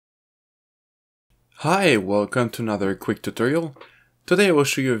Hi, welcome to another quick tutorial. Today I will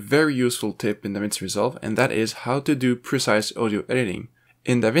show you a very useful tip in DaVinci Resolve, and that is how to do precise audio editing.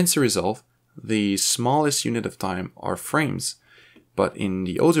 In DaVinci Resolve, the smallest unit of time are frames, but in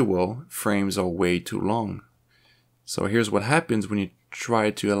the audio world, frames are way too long. So here's what happens when you try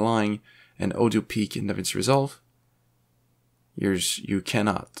to align an audio peak in DaVinci Resolve. You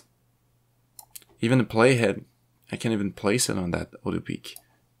cannot. Even the playhead, I can't even place it on that audio peak.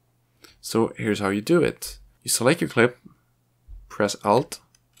 So here's how you do it. You select your clip, press Alt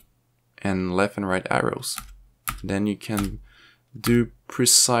and left and right arrows. Then you can do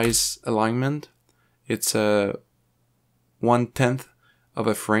precise alignment. It's a 1/10 of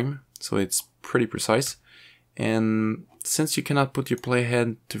a frame, so it's pretty precise. And since you cannot put your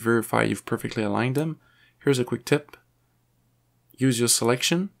playhead to verify you've perfectly aligned them, here's a quick tip. Use your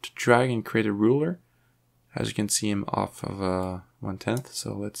selection to drag and create a ruler. As you can see, I'm off of 1/10,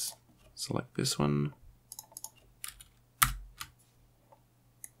 so let's select this one.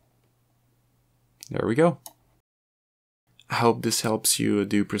 There we go. I hope this helps you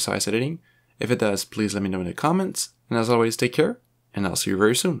do precise editing. If it does, please let me know in the comments. And as always, take care, and I'll see you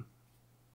very soon.